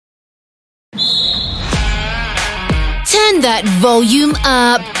Turn that volume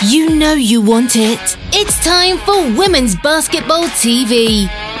up. You know you want it. It's time for Women's Basketball TV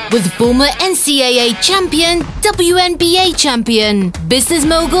with former NCAA champion, WNBA champion, business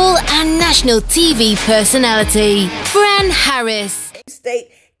mogul, and national TV personality, Fran Harris. State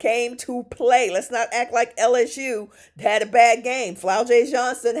came to play. Let's not act like LSU had a bad game. Flau'jae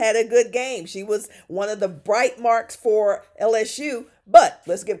Johnson had a good game. She was one of the bright marks for LSU, but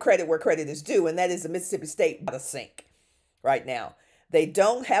let's give credit where credit is due, and that is the Mississippi State by the sink right now. They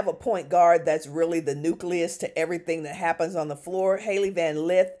don't have a point guard that's really the nucleus to everything that happens on the floor. Hailey Van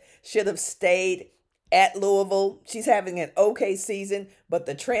Lith should have stayed at Louisville. She's having an okay season, but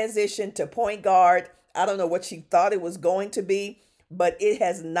the transition to point guard, I don't know what she thought it was going to be, but it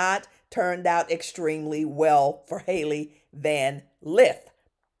has not turned out extremely well for Hailey Van Lith.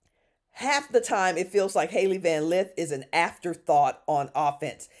 Half the time, it feels like Hailey Van Lith is an afterthought on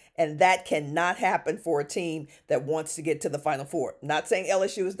offense, and that cannot happen for a team that wants to get to the Final Four. Not saying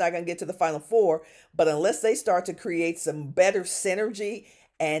LSU is not going to get to the Final Four, but unless they start to create some better synergy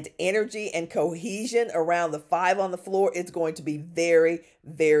and energy and cohesion around the five on the floor, it's going to be very,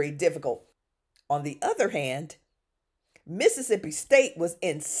 very difficult. On the other hand, Mississippi State was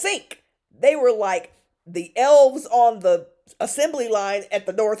in sync. They were like the elves on the assembly line at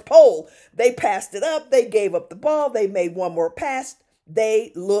the North Pole. They passed it up. They gave up the ball. They made one more pass.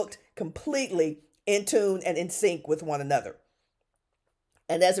 They looked completely in tune and in sync with one another.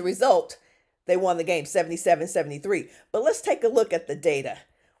 And as a result, they won the game 77-73. But let's take a look at the data.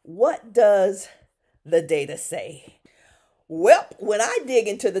 What does the data say? Well, when I dig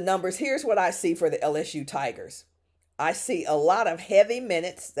into the numbers, here's what I see for the LSU Tigers. I see a lot of heavy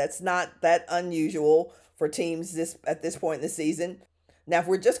minutes. That's not that unusual for teams at this point in the season. Now, if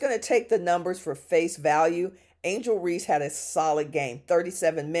we're just going to take the numbers for face value, Angel Reese had a solid game.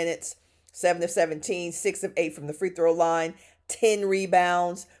 37 minutes, 7 of 17, 6 of 8 from the free throw line, 10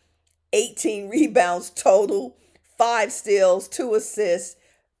 rebounds, 18 rebounds total, 5 steals, 2 assists,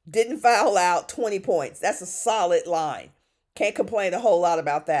 didn't foul out, 20 points. That's a solid line. Can't complain a whole lot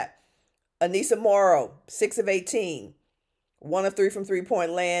about that. Anissa Morrow, 6 of 18, 1 of 3 from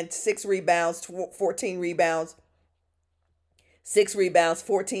three-point land, 6 rebounds, 14 rebounds, 6 rebounds,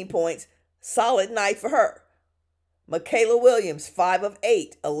 14 points. Solid night for her. Michaela Williams, 5 of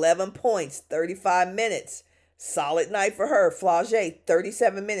 8, 11 points, 35 minutes. Solid night for her. Flau'jae,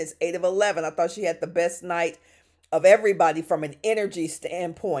 37 minutes, 8 of 11. I thought she had the best night of everybody from an energy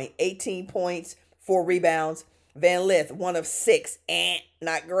standpoint. 18 points, 4 rebounds. Van Lith, 1 of 6,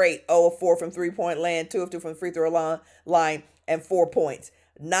 not great. 0 of 4 from three-point land, 2 of 2 from the free throw line, and 4 points.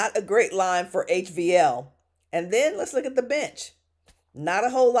 Not a great line for HVL. And then let's look at the bench. Not a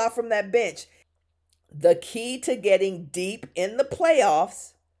whole lot from that bench. The key to getting deep in the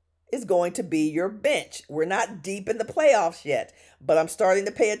playoffs is going to be your bench. We're not deep in the playoffs yet, but I'm starting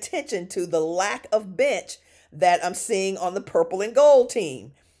to pay attention to the lack of bench that I'm seeing on the purple and gold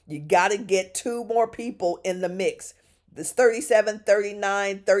team. You got to get 2 more people in the mix. This 37,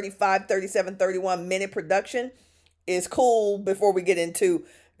 39, 35, 37, 31 minute production is cool before we get into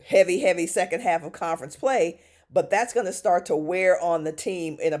heavy second half of conference play, but that's going to start to wear on the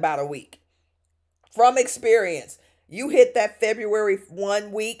team in about a week. From experience, you hit that February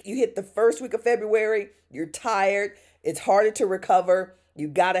 1 week, you hit the first week of February, you're tired, it's harder to recover, you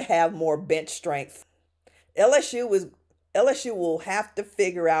got to have more bench strength. LSU will have to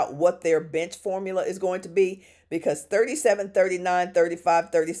figure out what their bench formula is going to be, because 37, 39, 35,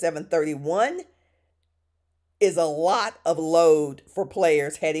 37, 31 is a lot of load for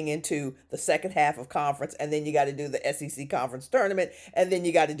players heading into the second half of conference. And then you got to do the SEC conference tournament, and then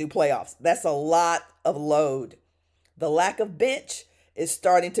you got to do playoffs. That's a lot of load. The lack of bench is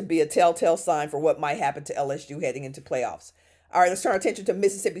starting to be a telltale sign for what might happen to LSU heading into playoffs. All right, let's turn our attention to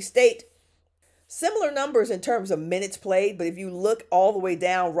Mississippi State. Similar numbers in terms of minutes played, but if you look all the way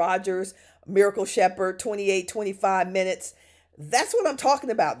down, Rogers, Miracle Shepherd, 28, 25 minutes. That's what I'm talking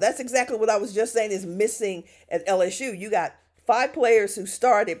about. That's exactly what I was just saying is missing at LSU. You got 5 players who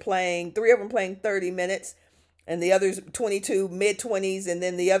started playing, 3 of them playing 30 minutes, and the others 22, mid-20s, and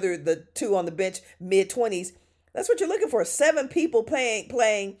then the 2 on the bench, mid-20s. That's what you're looking for. 7 people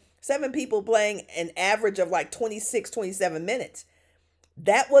playing an average of like 26, 27 minutes.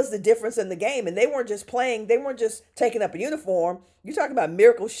 That was the difference in the game. And they weren't just playing. They weren't just taking up a uniform. You're talking about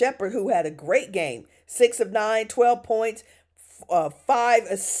Miracle Shepherd, who had a great game. 6 of 9, 12 points, 5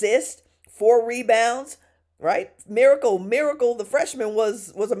 assists, 4 rebounds, right? Miracle, the freshman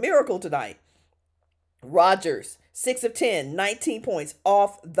was a miracle tonight. Rogers, 6 of 10, 19 points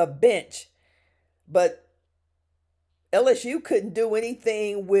off the bench. But LSU couldn't do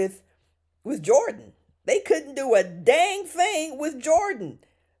anything with Jordan. They couldn't do a dang thing with Jordan.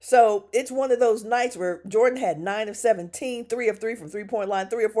 So it's one of those nights where Jordan had 9 of 17, 3 of 3 from three-point line,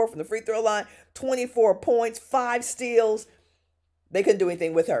 3 of 4 from the free throw line, 24 points, 5 steals. They couldn't do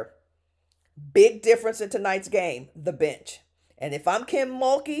anything with her. Big difference in tonight's game, the bench. And if I'm Kim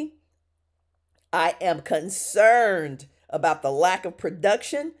Mulkey, I am concerned about the lack of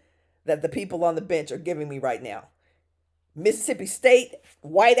production that the people on the bench are giving me right now. Mississippi State,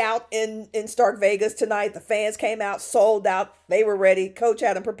 white out in Stark Vegas tonight. The fans came out, sold out. They were ready. Coach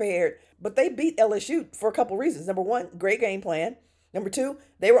had them prepared. But they beat LSU for a couple reasons. Number one, great game plan. Number two,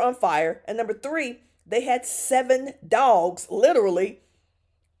 they were on fire. And number three, they had 7 dogs literally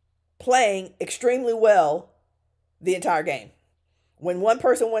playing extremely well the entire game. When one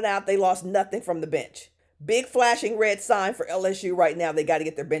person went out, they lost nothing from the bench. Big flashing red sign for LSU right now. They got to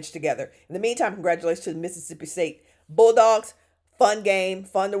get their bench together. In the meantime, congratulations to the Mississippi State Bulldogs. Fun game,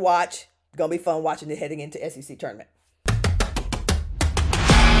 fun to watch. Gonna be fun watching it heading into SEC tournament.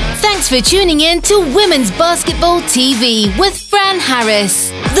 Thanks for tuning in to Women's Basketball TV with Fran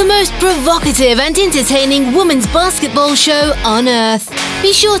Harris, the most provocative and entertaining women's basketball show on earth.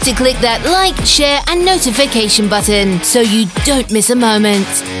 Be sure to click that like, share and notification button so you don't miss a moment.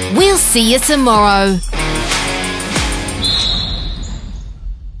 We'll see you tomorrow.